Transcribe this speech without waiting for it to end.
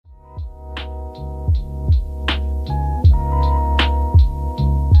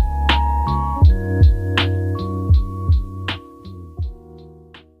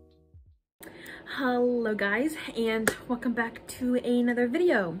and welcome back to another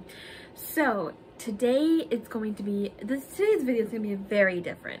video. So today it's going to be, today's video is going to be very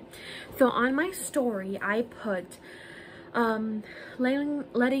different. So on my story I put letting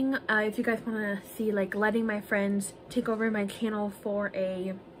if you guys want to see, like, letting my friends take over my channel for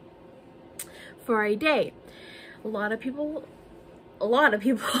a day. A lot of people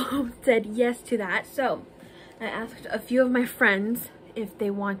said yes to that, so I asked a few of my friends if they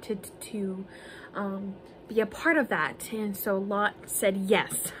wanted to be a part of that, and so a lot said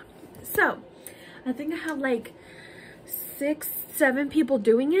yes. So I think I have like 6-7 people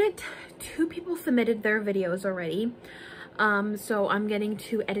doing it. 2 people submitted their videos already, so I'm getting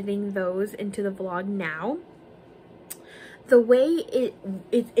to editing those into the vlog now. The way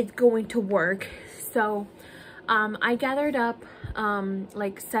it's going to work, so I gathered up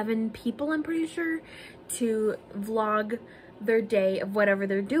like 7 people, I'm pretty sure, to vlog their day of whatever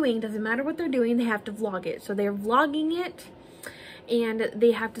they're doing. Doesn't matter what they're doing, they have to vlog it. So they're vlogging it and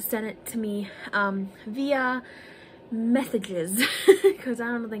they have to send it to me via messages because I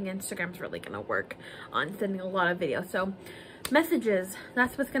don't think Instagram's really gonna work on sending a lot of videos. So messages,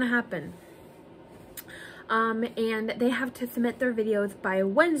 that's what's gonna happen. And they have to submit their videos by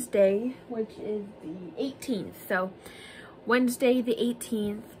Wednesday, which is the 18th. So Wednesday the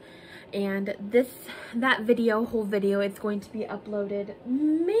 18th, and that whole video is going to be uploaded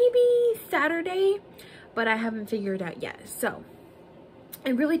maybe Saturday, but I haven't figured out yet. So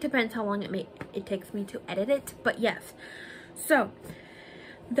it really depends how long it takes me to edit it, but yes. So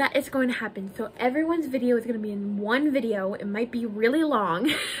that is going to happen. So everyone's video is going to be in one video. It might be really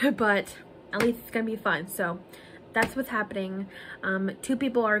long, but at least it's going to be fun. So that's what's happening. 2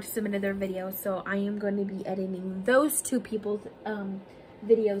 people already submitted their videos, so I am going to be editing those 2 people's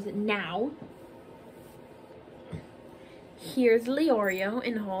videos now. Here's Leorio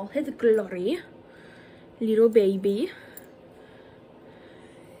in all his glory, little baby.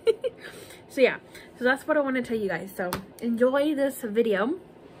 So yeah, so that's what I want to tell you guys. So enjoy this video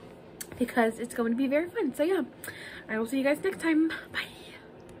because it's going to be very fun. So yeah, I will see you guys next time. Bye.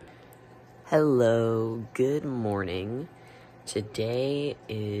 Hello, good morning. Today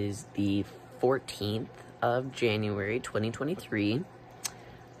is the 14th of January 2023.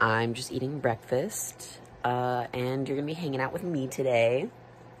 I'm just eating breakfast, and you're gonna be hanging out with me today.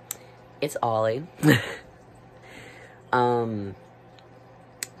 It's Ollie.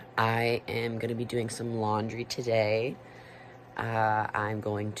 I am gonna be doing some laundry today. I'm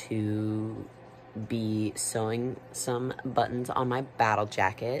going to be sewing some buttons on my battle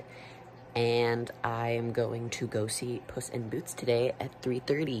jacket, and I am going to go see Puss in Boots today at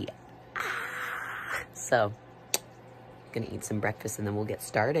 3:30. So gonna eat some breakfast and then we'll get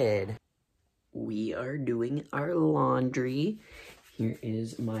started. We are doing our laundry. Here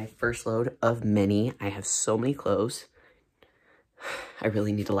is my first load of many. I have so many clothes. I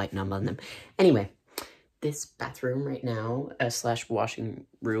really need to lighten up on them. Anyway, this bathroom right now, slash washing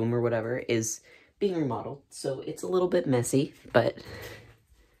room or whatever, is being remodeled. So it's a little bit messy, but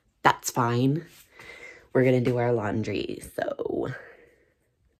that's fine. We're gonna do our laundry, so.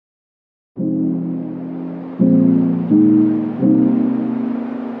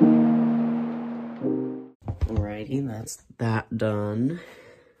 Alrighty, that's that done.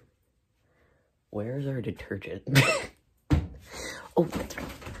 Where's our detergent? Oh, that's right.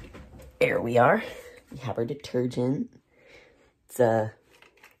 There we are. We have our detergent. It's a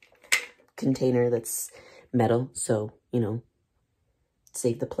container that's metal, so, you know,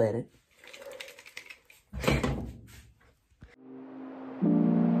 save the planet.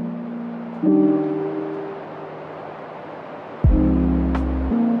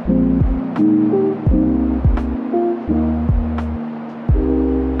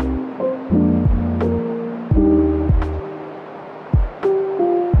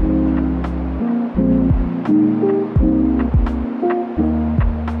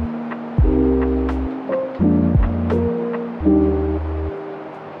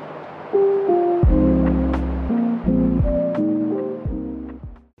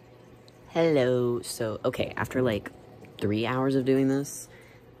 Hello. So, okay, after like 3 hours of doing this,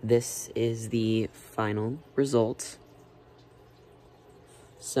 this is the final result.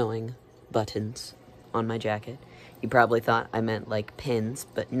 Sewing buttons on my jacket. You probably thought I meant like pins,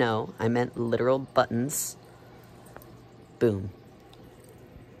 but no, I meant literal buttons. Boom.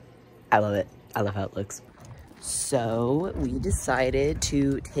 I love it. I love how it looks. So we decided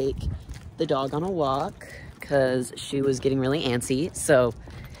to take the dog on a walk because she was getting really antsy. So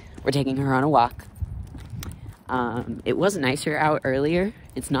we're taking her on a walk. It was nicer out earlier.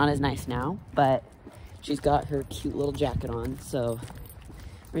 It's not as nice now, but she's got her cute little jacket on. So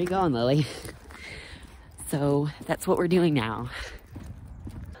where you going, Lily? So that's what we're doing now.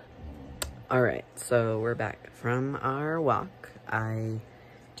 All right, so we're back from our walk. I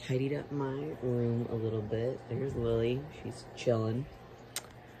tidied up my room a little bit. There's Lily, she's chilling.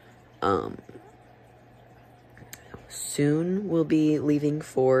 Soon we'll be leaving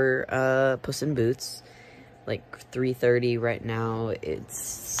for Puss in Boots, like 3:30 right now.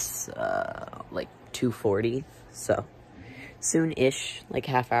 It's like 2:40, so soon-ish, like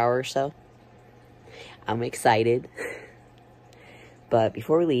half hour or so. I'm excited. But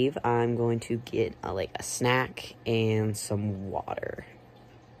before we leave, I'm going to get like a snack and some water.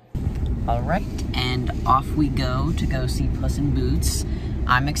 All right, and off we go to go see Puss in Boots.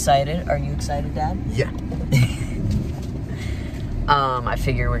 I'm excited. Are you excited, Dad? Yeah. I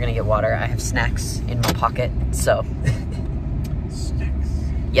figure we're gonna get water. I have snacks in my pocket, so. Snacks.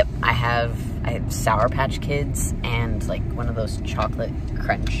 Yep, I have Sour Patch Kids and like one of those chocolate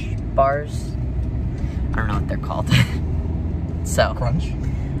crunch bars. I don't know what they're called. So. Crunch?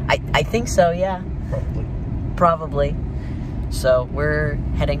 I think so, yeah. Probably. Probably. So we're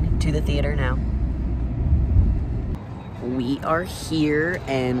heading to the theater now. We are here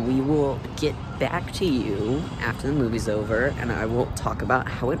and we will get back to you after the movie's over and I will talk about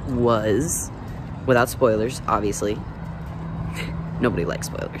how it was without spoilers, obviously. Nobody likes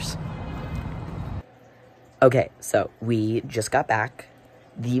spoilers. Okay, so we just got back.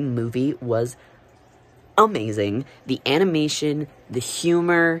 The movie was amazing. The animation, the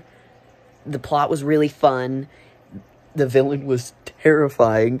humor, the plot was really fun. The villain was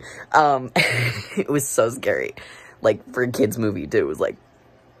terrifying. It was so scary. Like, for a kid's movie, too. It was like...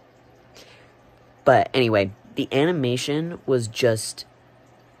 But anyway, the animation was just...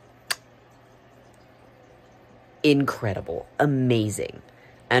 incredible. Amazing.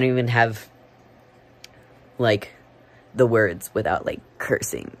 I don't even have, like, the words without, like,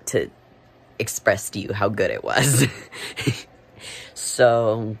 cursing to express to you how good it was.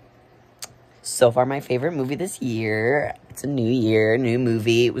 So far my favorite movie this year. It's a new year, new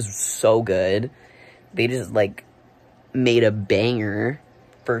movie. It was so good. They just, like... made a banger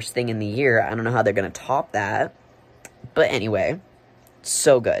first thing in the year. I don't know how they're gonna top that, but anyway,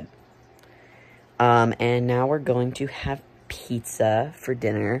 so good. And now we're going to have pizza for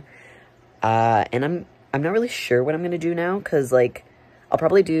dinner, and I'm not really sure what I'm gonna do now, because like I'll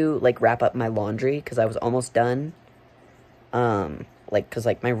probably do like wrap up my laundry because I was almost done, because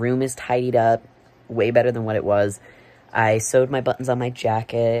like my room is tidied up way better than what it was. I sewed my buttons on my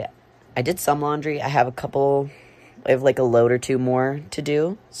jacket. I did some laundry. I have like a load or two more to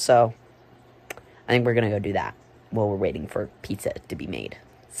do, so I think we're gonna go do that while we're waiting for pizza to be made.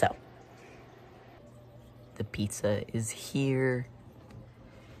 So, the pizza is here.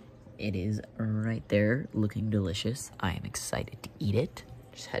 It is right there, looking delicious. I am excited to eat it.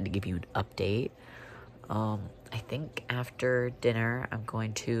 Just had to give you an update. I think after dinner, I'm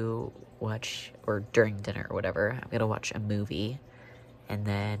going to watch, or during dinner or whatever, I'm gonna watch a movie, and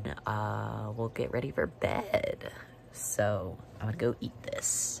then we'll get ready for bed. So, I'm gonna go eat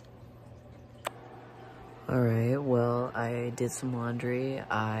this. Alright, well, I did some laundry.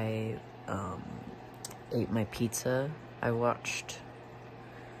 I ate my pizza. I watched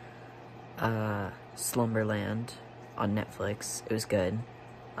Slumberland on Netflix. It was good.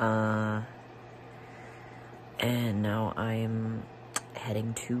 And now I'm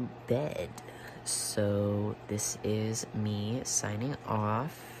heading to bed. So, this is me signing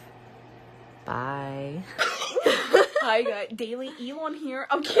off. Bye. Hi guys, Daily Elon here.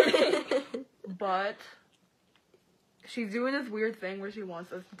 I'm kidding. But she's doing this weird thing where she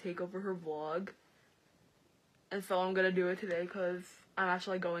wants us to take over her vlog. And so I'm gonna do it today because I'm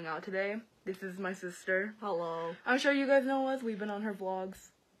actually going out today. This is my sister. Hello. I'm sure you guys know us. We've been on her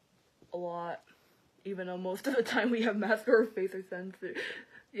vlogs a lot. Even though most of the time we have masks or her face are censored.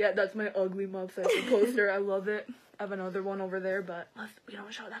 Yeah, that's my ugly Mob Psycho poster. I love it. I have another one over there, but we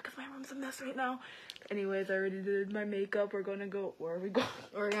don't show that because my room's a mess right now. Anyways, I already did my makeup. We're gonna go. Where are we going?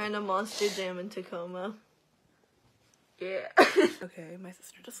 We're going to Monster Jam in Tacoma. Yeah. Okay, my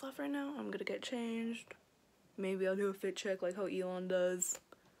sister just left right now. I'm gonna get changed. Maybe I'll do a fit check like how Elon does.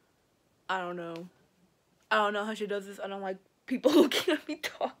 I don't know. I don't know how she does this. I don't like people looking at me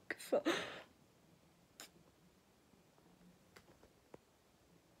talk, so.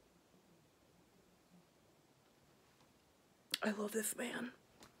 I love this man.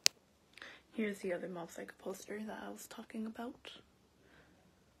 Here's the other Mob Psycho poster that I was talking about.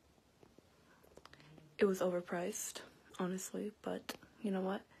 It was overpriced, honestly, but you know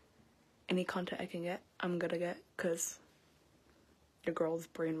what? Any content I can get, I'm gonna get, because your girl's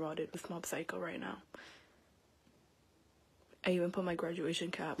brain rotted with Mob Psycho right now. I even put my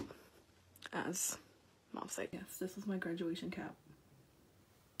graduation cap as Mom's side. Yes, this is my graduation cap.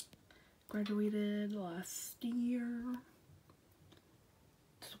 Graduated last year.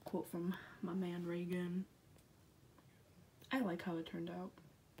 It's a quote from my man Reagan. I like how it turned out.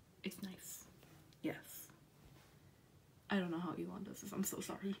 It's nice. Yes. I don't know how Elon does this. I'm so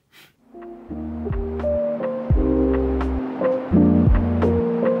sorry.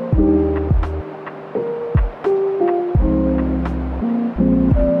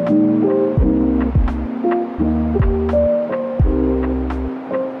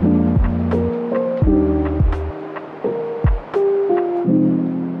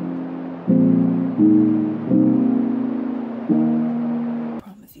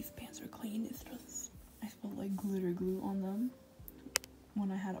 When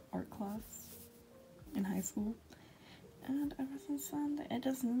I had an art class in high school, and ever since then it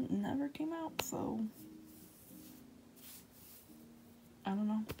just never came out, so I don't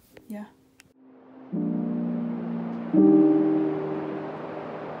know. Yeah.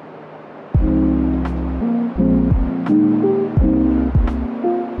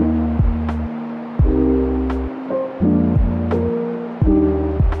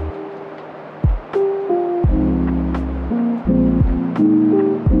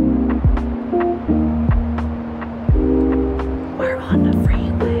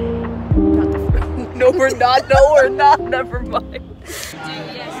 No, we're not. No, we're not. Never mind.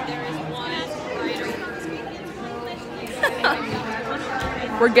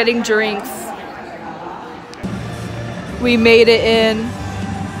 We're getting drinks. We made it in.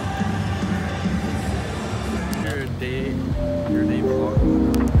 Your day vlog.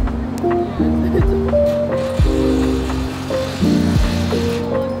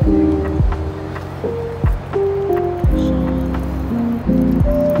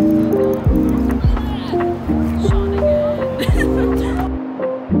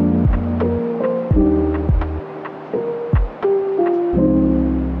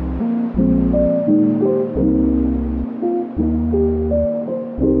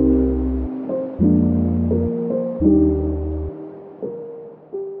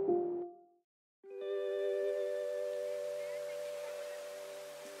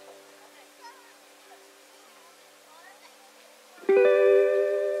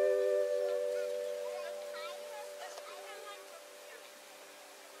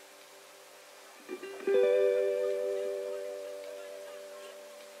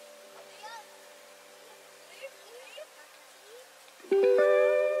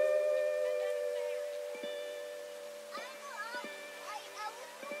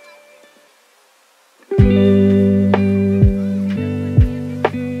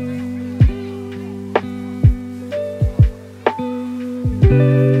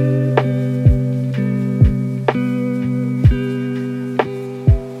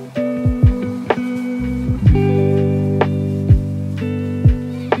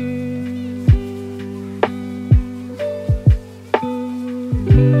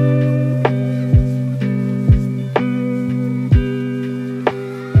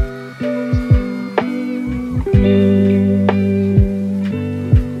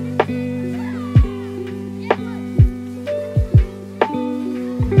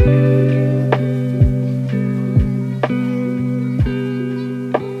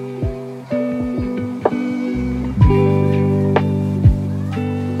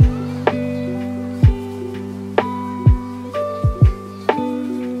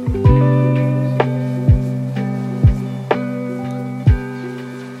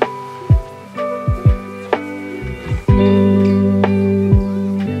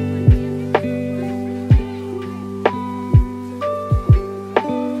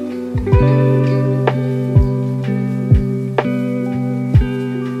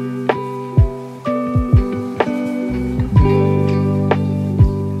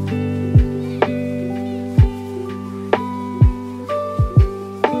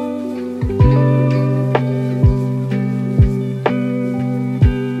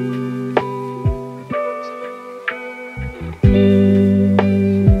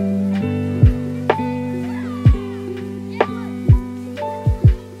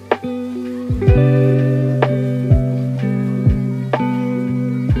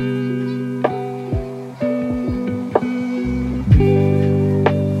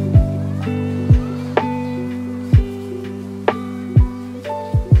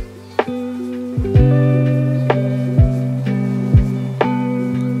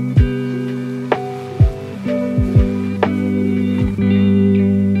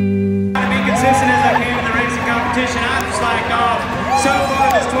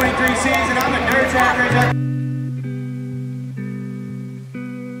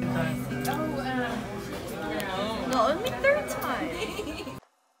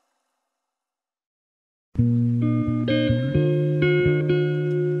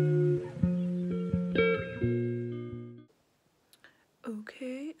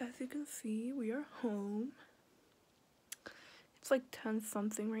 with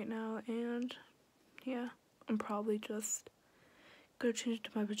something right now, and yeah, I'm probably just gonna change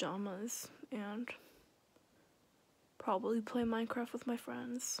into my pajamas and probably play Minecraft with my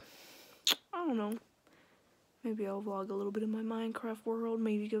friends. I don't know. Maybe I'll vlog a little bit of my Minecraft world,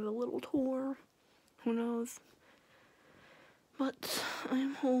 maybe give it a little tour. Who knows? But I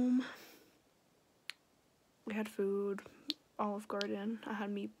am home. We had food, Olive Garden. I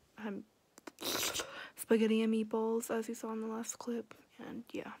had spaghetti and meatballs, as you saw in the last clip, and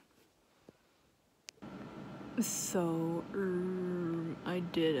yeah. So, I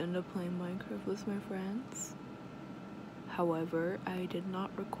did end up playing Minecraft with my friends. However, I did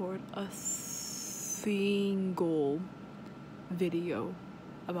not record a single video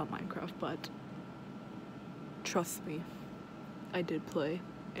about Minecraft, but trust me, I did play,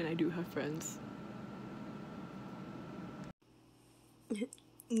 and I do have friends.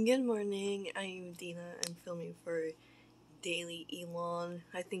 Good morning, I'm Dina. I'm filming for Daily Elon.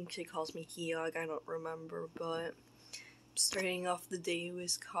 I think she calls me Heog, I don't remember, but starting off the day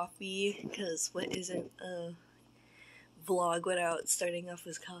with coffee, because what isn't a vlog without starting off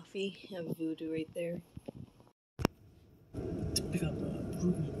with coffee? I have voodoo right there. To pick up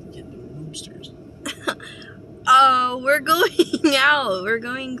Ruby and get the roosters. Oh, we're going out. We're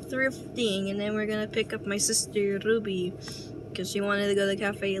going thrifting, and then we're gonna pick up my sister Ruby because she wanted to go to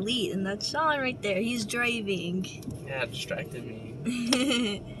Cafe Elite, and that's Sean right there. He's driving. Yeah, it distracted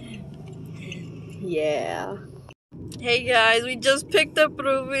me. Yeah. Hey guys, we just picked up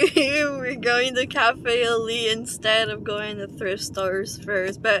Ruby. We're going to Cafe Elite instead of going to thrift stores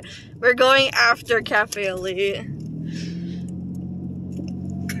first, but we're going after Cafe Elite.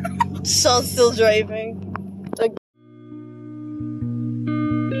 Sean's still driving.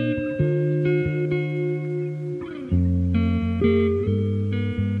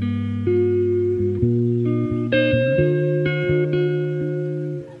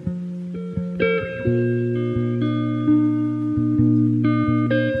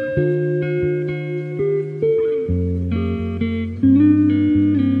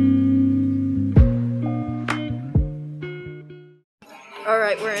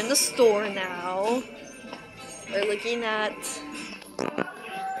 Alright, we're in the store now. We're looking at,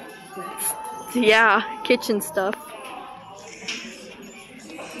 yeah, kitchen stuff.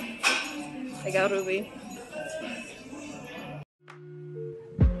 I got Ruby.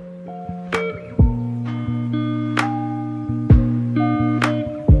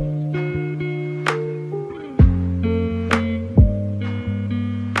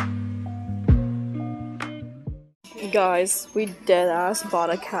 Guys, we deadass bought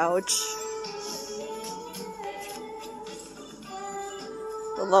a couch.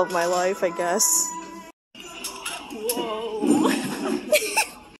 I love my life, I guess. Whoa.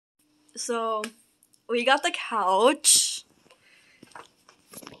 So, we got the couch.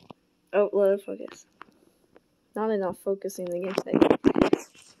 Oh, let it focus. Not enough focusing the game today.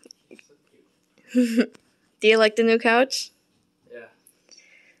 Do you like the new couch? Yeah.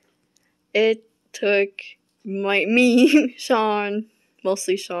 It took me, Sean,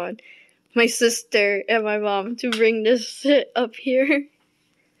 mostly Sean, my sister, and my mom to bring this shit up here.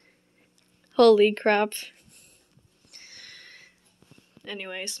 Holy crap.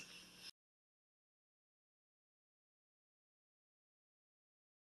 Anyways.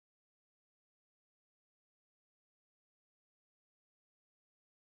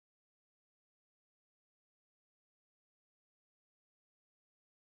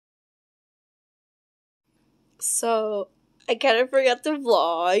 So, I kind of forgot to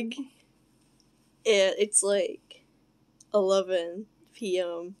vlog. And it's like 11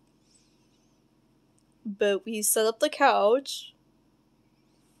 p.m. But we set up the couch.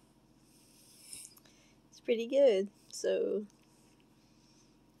 It's pretty good. So,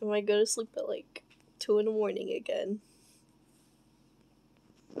 I might go to sleep at like 2 in the morning again.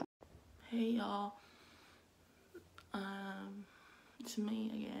 Hey y'all, it's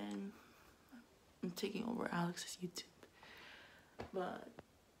me again. I'm taking over Alex's YouTube, but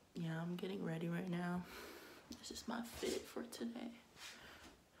yeah, I'm getting ready right now. This is my fit for today.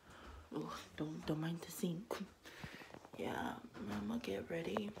 Oh, don't mind the scene. Yeah, I'm gonna get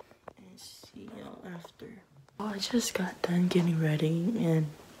ready and see y'all after. Oh, I just got done getting ready and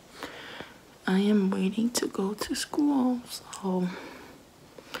I am waiting to go to school, so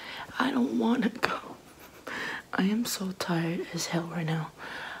I don't want to go. I am so tired as hell right now.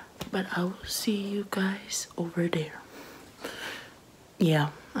 But I will see you guys over there. Yeah,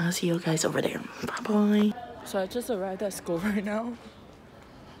 I'll see you guys over there. Bye-bye. So I just arrived at school right now.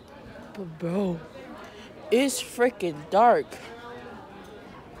 But bro, it's freaking dark.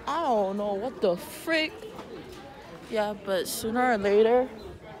 I don't know what the frick Yeah, but sooner or later,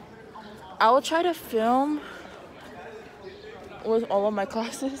 I will try to film with all of my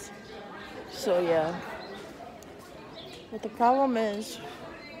classes. So yeah. But the problem is,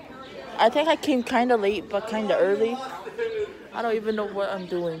 I think I came kind of late, but kind of early. I don't even know what I'm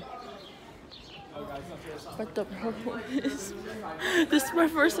doing. But the problem is, this is my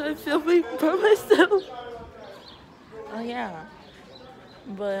first time filming by myself. Oh yeah.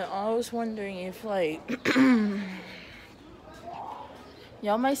 But I was wondering if like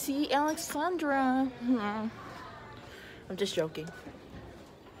y'all might see Alexsandra. I'm just joking.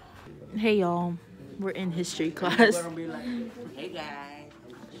 Hey y'all, we're in history class. Hey guys.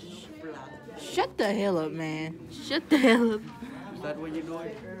 Shut the hell up, man. Shut the hell up. Is that what you're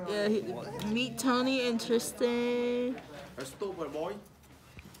doing? Yeah, meet Tony and Tristan. A stupid boy.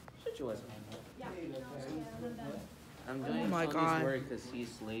 I'm doing my Tony's God. work because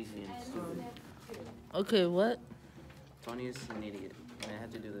he's lazy and stupid. Okay, what? Tony is an idiot, and I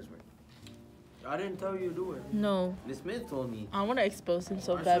have to do this work. I didn't tell you to do it. No. Miss Smith told me. I want to expose him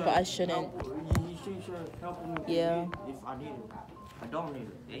so bad, but I shouldn't. You should help me. Yeah. If I need it. I don't need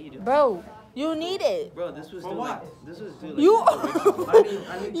it. Yeah, you do. Bro, you need it. Bro, this was For due what? like, this was due like You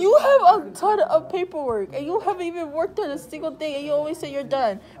I need you have a ton of paperwork, and you haven't even worked on a single thing, and you always say you're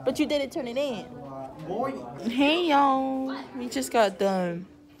done, but you didn't turn it in. boy. Hey y'all, we just got done,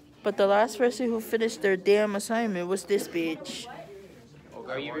 but the last person who finished their damn assignment was this bitch.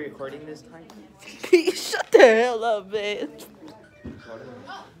 Are you recording this time? Shut the hell up, man.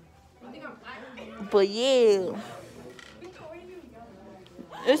 But yeah,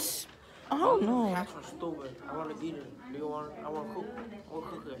 it's I don't know. That's so stupid. I want to eat it. Do you want? I want to cook. I want to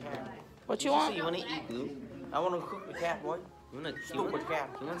cook a cat. What you So want? you want to eat glue? I want to cook a cat, boy. You want to Stupid cat.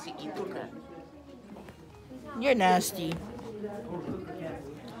 You want to see eat the cat? You're nasty.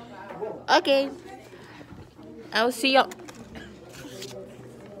 Okay, I'll see y'all.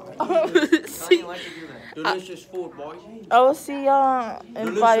 Tony, why'd you do that? Delicious food, boy. I will see y'all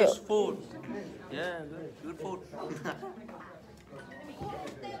in bio. Delicious food. Yeah, good food.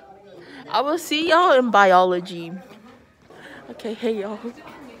 I will see y'all in biology. Okay, hey y'all.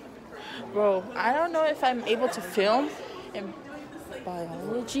 Bro, I don't know if I'm able to film in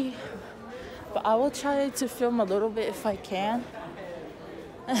biology, but I will try to film a little bit if I can.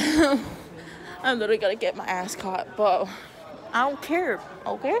 I'm literally gonna get my ass caught, but I don't care,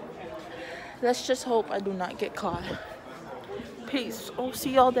 okay? Let's just hope I do not get caught. Peace. I'll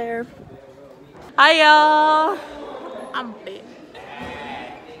see y'all there. Hi y'all. I'm big.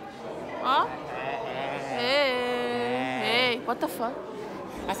 Huh? Hey. Hey. What the fuck?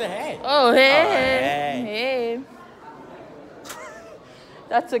 I said, hey. Oh, hey. hey. Hey.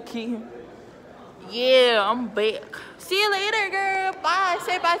 That's a key. Yeah, I'm back. See you later, girl. Bye.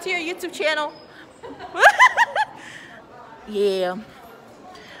 Say bye to your YouTube channel. Yeah.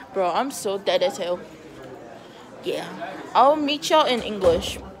 Bro, I'm so dead as hell. Yeah. I'll meet y'all in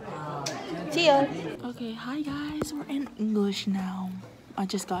English. See ya. Okay, hi guys. We're in English now. I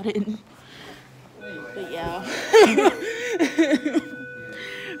just got in. But yeah.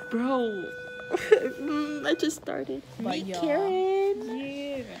 Bro. I just started. Meet Karen.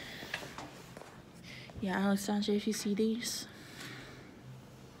 Yeah. Yeah, Alexsandra, if you see these.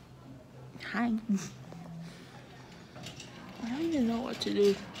 Hi. I don't even know what to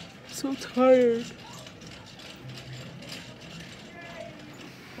do. I'm so tired.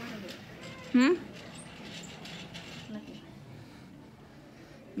 Hmm?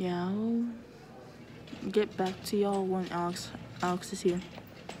 Yeah, I'll get back to y'all when Alex is here.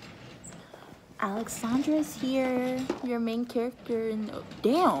 Alexsandra is here. Your main character in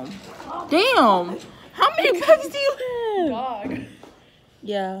damn. How many bags do you have? Dog.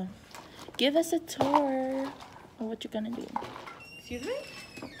 Yeah. Give us a tour of what you're gonna do. Excuse me?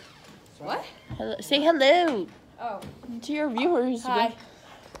 What? Hello. Say hello Oh. to your viewers. Hi.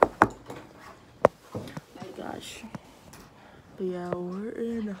 Oh my gosh. But yeah, we're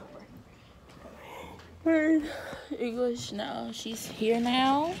in English now. She's here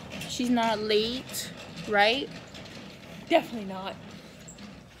now. She's not late, right? Definitely not.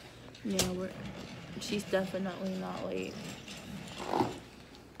 Yeah, she's definitely not late.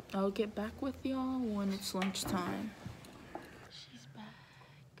 I'll get back with y'all when it's lunchtime. She's back.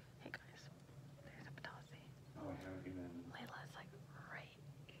 Hey guys, there's a Petosi. Oh, I haven't even. Layla's like right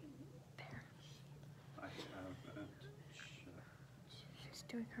there. I haven't. She's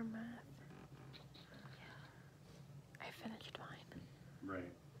doing her math. I finished mine.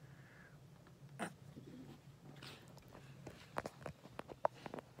 Right.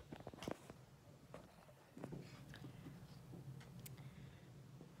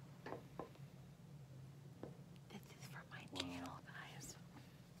 This is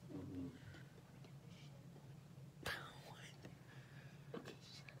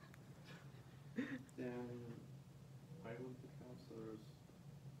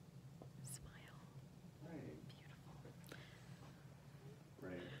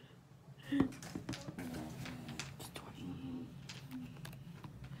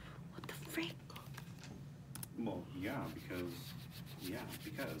Yeah,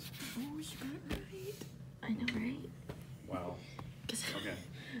 because. Oh, she got it right. I know, right? Wow. Okay.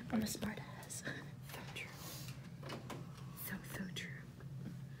 I'm a smart ass. So true. So true.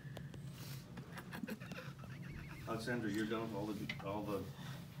 Alexsandra, you're done with all the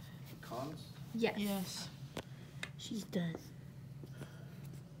cons? Yes. Yes. She's done.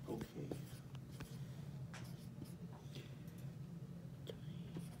 Okay.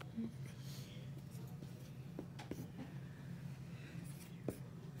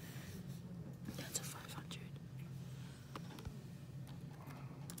 That's a 500.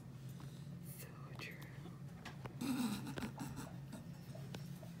 So true.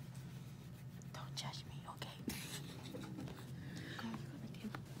 Don't judge me, okay? God, you got my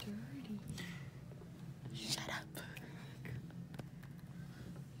table dirty. Shut up.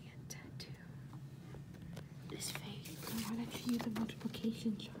 Yeah, tattoo. It's fake. God, why don't you use a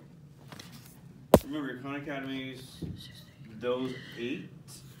multiplication chart? Remember your Khan Academies, those 8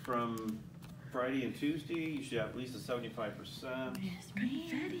 from Friday and Tuesday, you should have at least a 75%. Yes,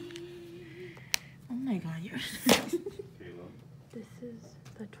 confetti. Oh my god, you're Caleb, This is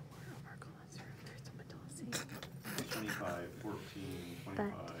the tour of our classroom. There's someone tossing. 25, 14, That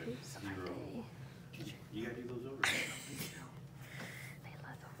 25, is 0. Sunday. You gotta do those over.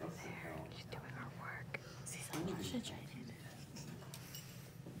 Layla's over there. She's doing her work. she's concentrated.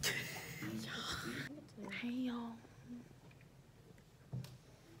 Hey y'all.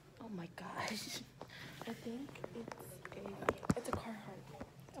 Oh my gosh. I think it's a Carhartt.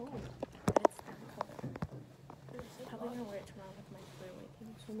 Oh, but it's that color. I'm probably gonna wear it tomorrow with my clear white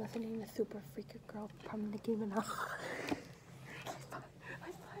things. So I'm listening to Super Freaker Girl from Nicki Minaj.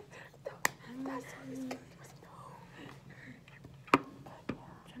 That song is good. I'm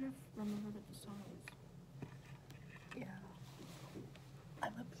trying to remember what the song is. Yeah.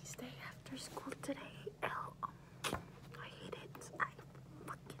 I'm a beast day after school today. I hate it. I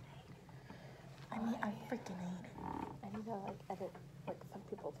fucking hate it. I mean, I freaking hate it. I need to like edit like some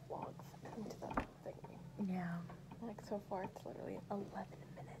people's vlogs into that thing. Yeah. Like so far, it's literally 11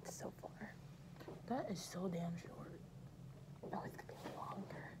 minutes so far. That is so damn short. Oh, it's gonna be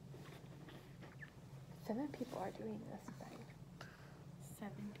longer. 7 people are doing this thing.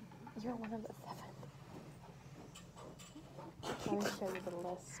 7 people. You're one of the 7. Let me show you the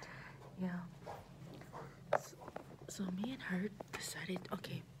list. Yeah. So me and her decided,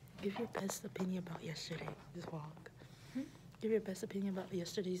 okay, give your best opinion about yesterday's vlog. Give your best opinion about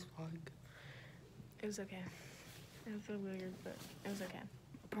yesterday's vlog. It was okay. It was so weird, but it was okay.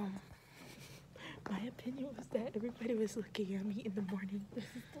 Bro, my opinion was that everybody was looking at me in the morning. This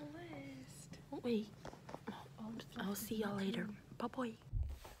is the list. Wait. I'll see y'all later. Bye-bye.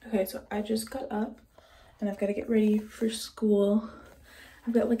 Okay, so I just got up and I've got to get ready for school.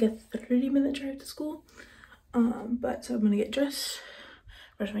 I've got like a 30-minute drive to school. But so I'm gonna get dressed,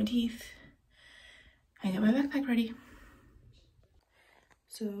 brush my teeth, and get my backpack ready.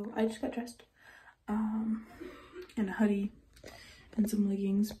 So I just got dressed, in a hoodie and some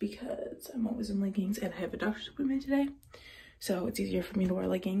leggings because I'm always in leggings and I have a doctor's appointment today. So it's easier for me to wear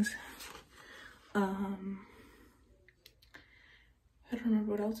leggings. I don't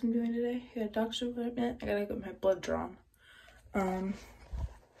remember what else I'm doing today. I got a doctor's appointment. I gotta get my blood drawn. And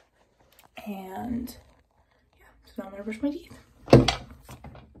yeah, so now I'm gonna brush my teeth.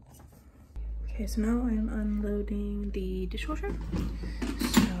 Okay, so now I'm unloading the dishwasher.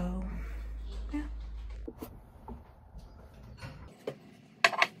 So yeah.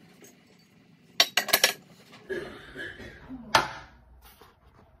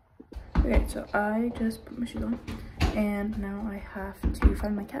 Okay, so I just put my shoes on. And now I have to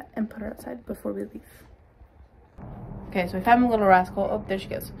find my cat and put her outside before we leave. Okay, so I found my little rascal. Oh, there she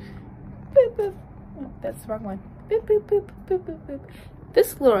goes. Boop, boop. Oh, that's the wrong one. Boop, boop, boop, boop, boop, boop.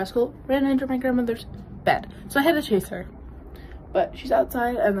 This little rascal ran into my grandmother's bed. So I had to chase her. But she's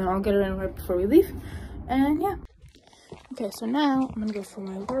outside and then I'll get her in right before we leave. And yeah. Okay, so now I'm gonna go fill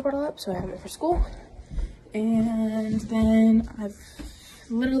my water bottle up so I have it for school. And then I've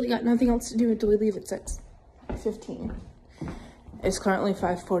literally got nothing else to do until we leave at 6:15. It's currently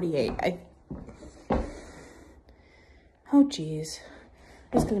 5:48. Oh geez,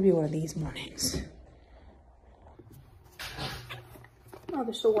 it's gonna be one of these mornings. Oh,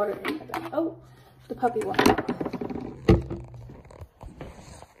 there's still water in my bag. Oh, the puppy water.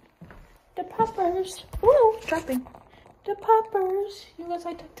 The puppers. Whoa, it's dropping. The puppers. You go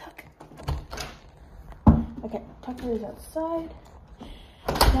outside, Tuck. Okay, Tucker is outside.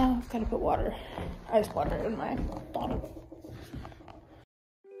 Now I've got to put water, ice water in my bottle.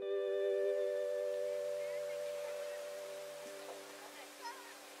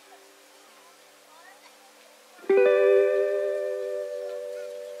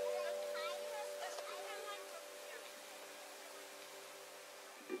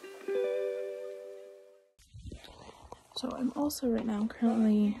 So I'm also right now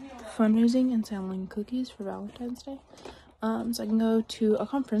currently fundraising and selling cookies for Valentine's Day. So I can go to a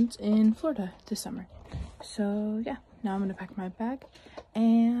conference in Florida this summer. So yeah, now I'm gonna pack my bag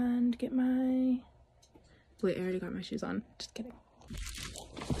and get my... Wait, I already got my shoes on. Just kidding.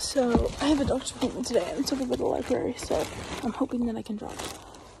 So I have a doctor's appointment today and it's over by the library. So I'm hoping that I can drop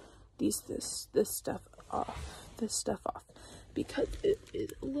this stuff off because it is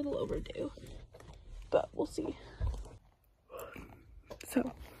a little overdue. But we'll see. So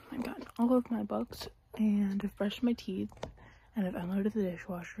I've gotten all of my books and I've brushed my teeth and I've unloaded the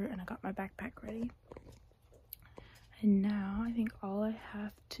dishwasher and I got my backpack ready. And now I think all I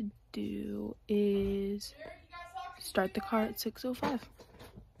have to do is start the car at 6:05.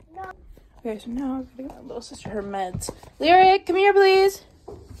 Okay, so now I'm gonna get my little sister her meds. Lyric, come here, please.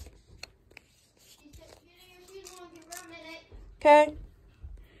 Okay.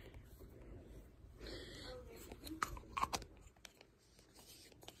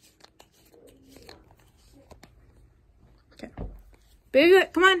 Okay. Baby,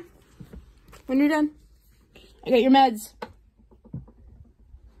 come on. When you're done. I got your meds.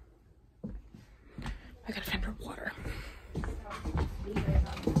 I gotta find her water.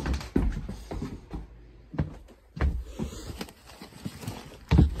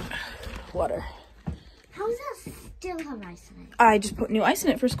 Water. How does that still have ice in it? I just put new ice in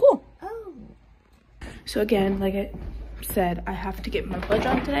it for school. Oh. So again, like I said, I have to get my blood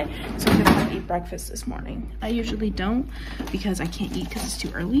drawn today, so I'm gonna have to eat breakfast this morning. I usually don't because I can't eat because it's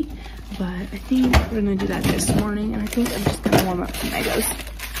too early, but I think we're gonna do that this morning, and I think I'm just gonna warm up some mangoes.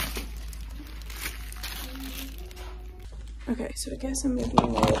 Okay, so I guess I'm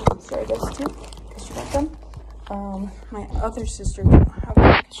making asparagus too because she got them. My other sister didn't have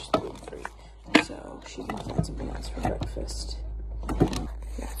them because she's gluten-free, so she can find something else for breakfast.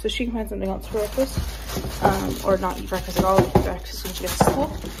 Yeah, so she can find something else for breakfast, or not eat breakfast at all, eat breakfast when she gets to school.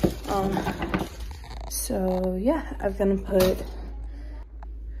 So yeah, I'm gonna put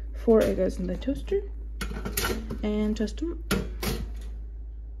 4 eggs in the toaster and toast them.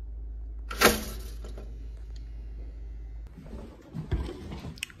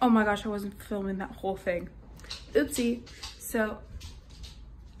 Oh my gosh, I wasn't filming that whole thing. Oopsie. So,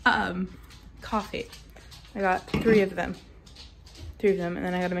 coffee. I got 3 of them. 3 of them, and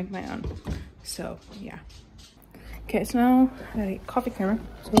then I gotta make my own. So, yeah. Okay, so now I gotta get coffee creamer.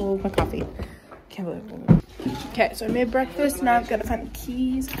 So, my coffee. Can't believe it. Okay, so I made breakfast. Now I've gotta find the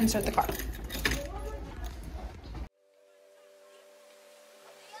keys and start the car.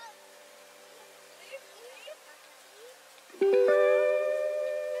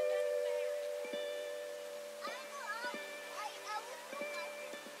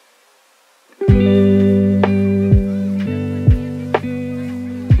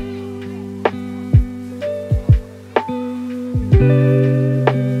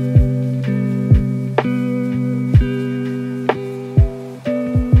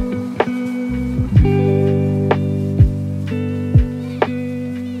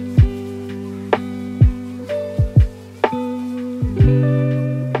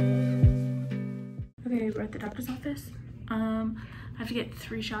 I have to get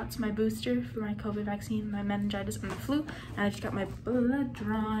 3 shots, my booster for my COVID vaccine, my meningitis, and the flu, and I just got my blood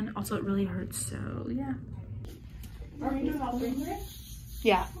drawn. Also, it really hurts, so yeah. Are you doing all 3 today?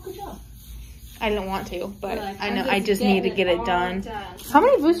 Yeah. Oh, good job. I didn't want to, but Like, I know I just need to get it done. done. How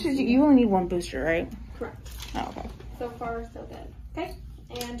many boosters? You only need 1 booster, right? Correct. Oh, okay. So far, so good. Okay.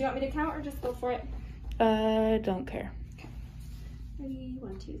 And do you want me to count or just go for it? Don't care. Ready?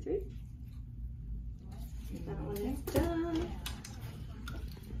 1, 2, 3. That one is done.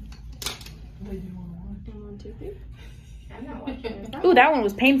 And 1, 2, 3. Ooh, that one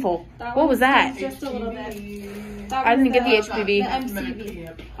was painful. What was that? Just a little bit. I didn't get the HPV. The MCV.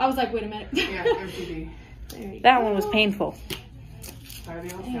 I was like, wait a minute. Yeah, MCV. That one was painful.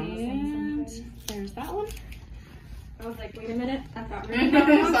 And there's that one. I was like, wait a minute. I thought we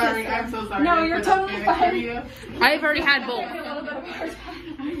Sorry, I'm so sorry. No, you're totally fine. I've already had both.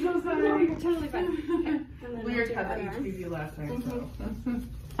 I'm so sorry. You're totally fine. Lyric had the HPV last time, so.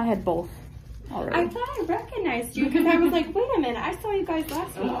 I had both already. I thought I recognized you because I was like, wait a minute, I saw you guys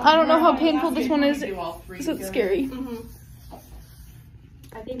last week. I don't know how painful this one is. It's scary.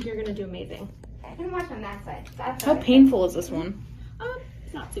 I think you're gonna do amazing. I can watch on that side. How painful is this one?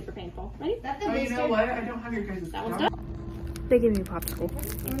 It's not super painful. Ready? That's Oh, you know what? I don't have your guys' That one's done. They gave me a popsicle.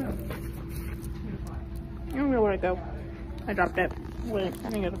 I don't know where to go. I dropped it. Wait, I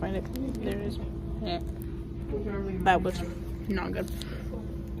think I gotta find it. There it is. Yeah. That was not good.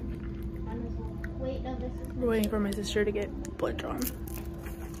 We're waiting for my sister to get blood drawn.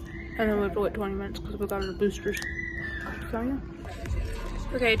 And then we have to wait 20 minutes because we got our boosters. So yeah.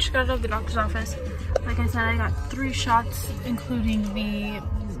 Okay, just got out of the doctor's office. Like I said, I got 3 shots, including the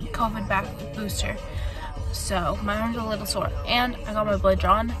COVID back booster. So my arm's a little sore, and I got my blood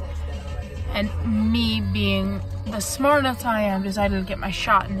drawn. And me being the smart enough I am, decided to get my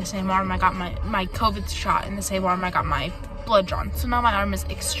shot in the same arm I got my COVID shot in the same arm I got my blood drawn. So now my arm is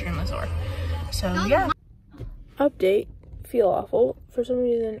extremely sore. So yeah. Update, feel awful. For some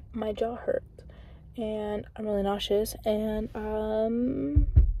reason my jaw hurts and I'm really nauseous and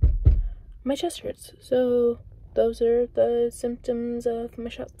my chest hurts. So those are the symptoms of my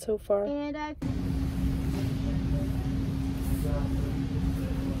shot so far. And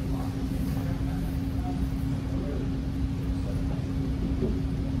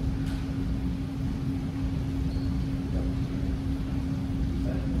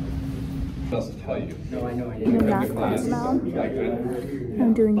else to tell you. No, I know. In the math class now,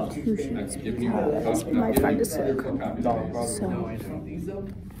 I'm doing 2 sheets because my friend is sick. So.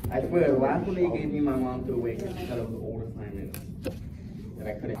 I swear, the last one they gave me, my mom threw away because she thought it was the old assignment. And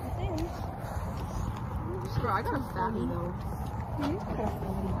I couldn't. Bro, I got a fatty though.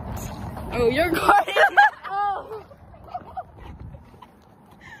 Oh, you're going. Oh.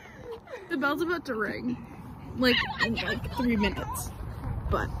 The bell's about to ring. Like, in like 3 minutes.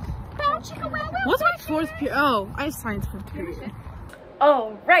 But. What's my 4th period? Oh, I have science 4th period.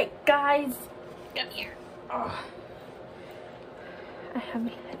 All right, guys. Come here. Oh. I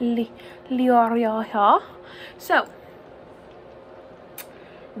have Leoria here. So,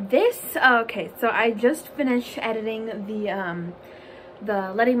 this, okay, so I just finished editing the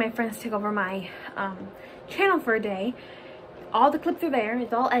letting my friends take over my channel for a day. All the clips are there.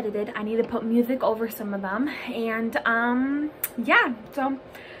 It's all edited. I need to put music over some of them. And, yeah, so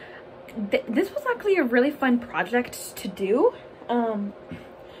this was actually a really fun project to do.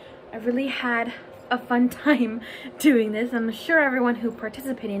 I really had a fun time doing this. I'm sure everyone who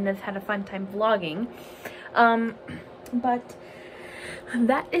participated in this had a fun time vlogging. But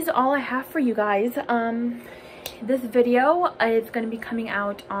that is all I have for you guys. This video is going to be coming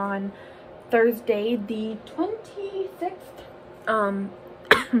out on Thursday the 26th. So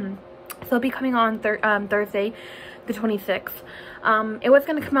it'll be coming on Thursday the 26th. It was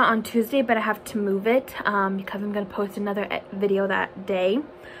going to come out on Tuesday, but I have to move it because I'm going to post another video that day.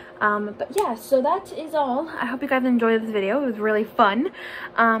 But yeah, so that is all. I hope you guys enjoyed this video. It was really fun.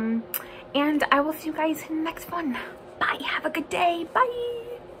 And I will see you guys in the next one. Bye. Have a good day. Bye.